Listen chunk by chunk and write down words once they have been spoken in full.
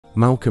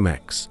Malcolm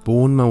X,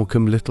 born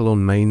Malcolm Little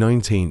on May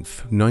 19,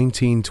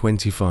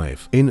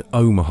 1925, in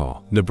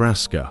Omaha,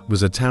 Nebraska,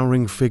 was a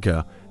towering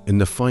figure in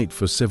the fight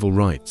for civil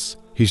rights.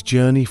 His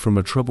journey from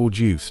a troubled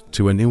youth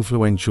to an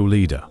influential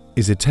leader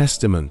is a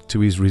testament to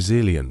his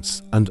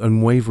resilience and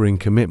unwavering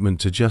commitment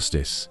to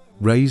justice.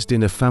 Raised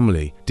in a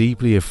family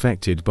deeply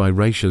affected by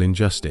racial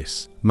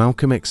injustice,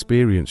 Malcolm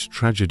experienced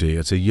tragedy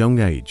at a young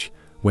age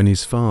when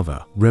his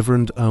father,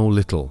 Reverend Earl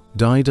Little,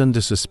 died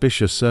under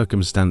suspicious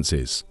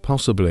circumstances,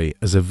 possibly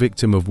as a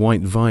victim of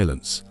white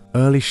violence.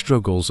 Early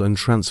struggles and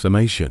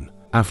transformation.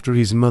 After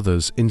his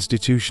mother's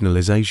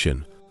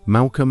institutionalization,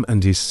 Malcolm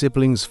and his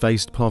siblings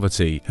faced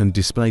poverty and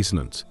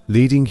displacement,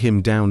 leading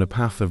him down a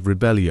path of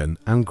rebellion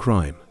and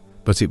crime.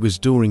 But it was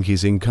during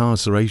his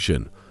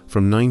incarceration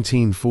from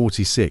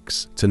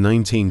 1946 to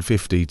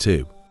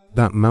 1952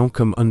 that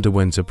Malcolm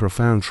underwent a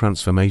profound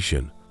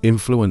transformation,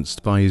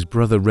 influenced by his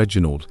brother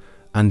Reginald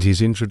and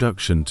his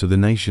introduction to the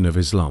Nation of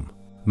Islam.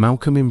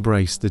 Malcolm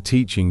embraced the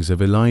teachings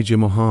of Elijah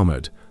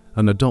Muhammad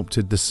and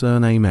adopted the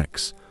surname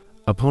X.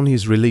 Upon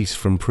his release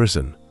from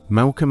prison,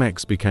 Malcolm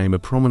X became a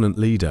prominent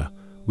leader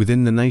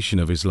within the Nation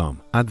of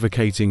Islam,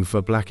 advocating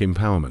for black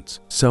empowerment,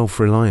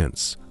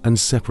 self-reliance, and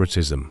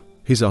separatism.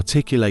 His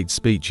articulate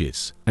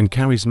speeches and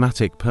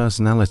charismatic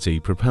personality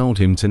propelled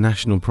him to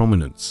national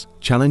prominence,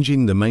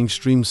 challenging the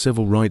mainstream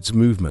civil rights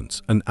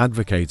movement and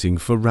advocating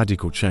for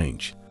radical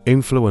change.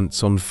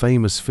 Influence on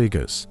famous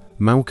figures.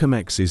 Malcolm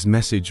X's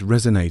message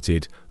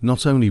resonated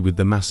not only with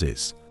the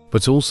masses,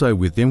 but also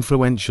with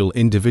influential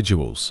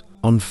individuals.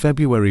 On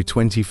February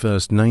 21,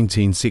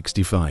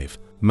 1965,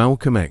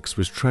 Malcolm X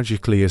was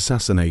tragically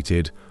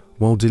assassinated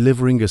while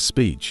delivering a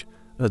speech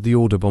at the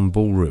Audubon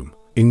Ballroom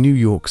in New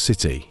York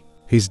City.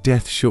 His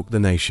death shook the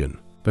nation,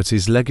 but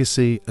his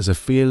legacy as a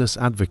fearless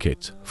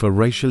advocate for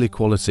racial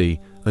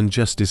equality and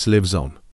justice lives on.